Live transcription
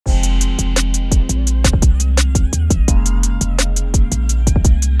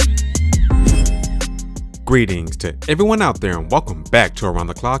Greetings to everyone out there and welcome back to Around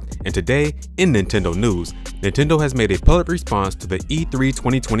the Clock. And today in Nintendo news, Nintendo has made a public response to the E3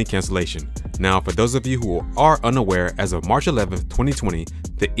 2020 cancellation. Now, for those of you who are unaware, as of March 11th, 2020,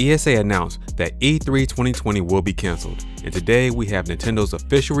 the ESA announced that E3 2020 will be canceled. And today we have Nintendo's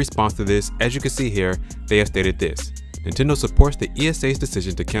official response to this. As you can see here, they have stated this. Nintendo supports the ESA's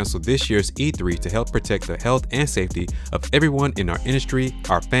decision to cancel this year's E3 to help protect the health and safety of everyone in our industry,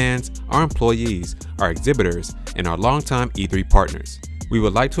 our fans, our employees, our exhibitors, and our longtime E3 partners. We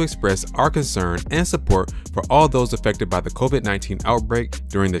would like to express our concern and support for all those affected by the COVID-19 outbreak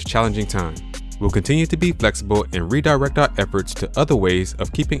during this challenging time. We'll continue to be flexible and redirect our efforts to other ways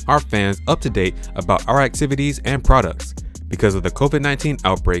of keeping our fans up to date about our activities and products. Because of the COVID-19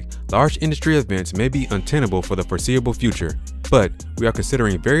 outbreak, large industry events may be untenable for the foreseeable future, but we are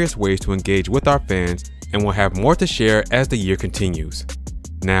considering various ways to engage with our fans and will have more to share as the year continues.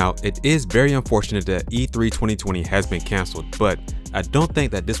 Now, it is very unfortunate that E3 2020 has been canceled, but I don't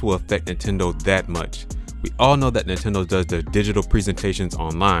think that this will affect Nintendo that much. We all know that Nintendo does their digital presentations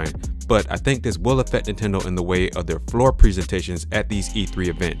online, but I think this will affect Nintendo in the way of their floor presentations at these E3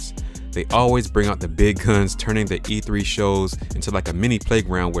 events. They always bring out the big guns, turning the E3 shows into like a mini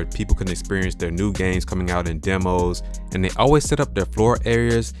playground where people can experience their new games coming out in demos, and they always set up their floor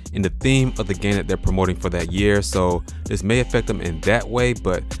areas in the theme of the game that they're promoting for that year. So this may affect them in that way,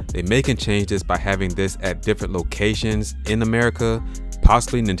 but they may can change this by having this at different locations in America.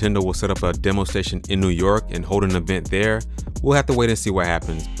 Possibly Nintendo will set up a demo station in New York and hold an event there. We'll have to wait and see what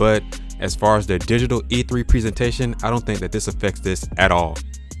happens, but as far as their digital E3 presentation, I don't think that this affects this at all.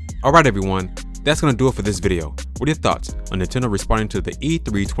 Alright everyone, that's going to do it for this video. What are your thoughts on Nintendo responding to the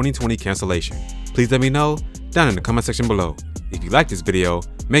E3 2020 cancellation? Please let me know down in the comment section below. If you like this video,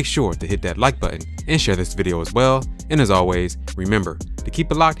 make sure to hit that like button and share this video as well. And as always, remember to keep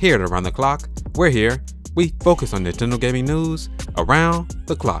it locked here at Around the Clock. We're here, we focus on Nintendo gaming news around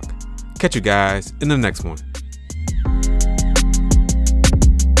the clock. Catch you guys in the next one.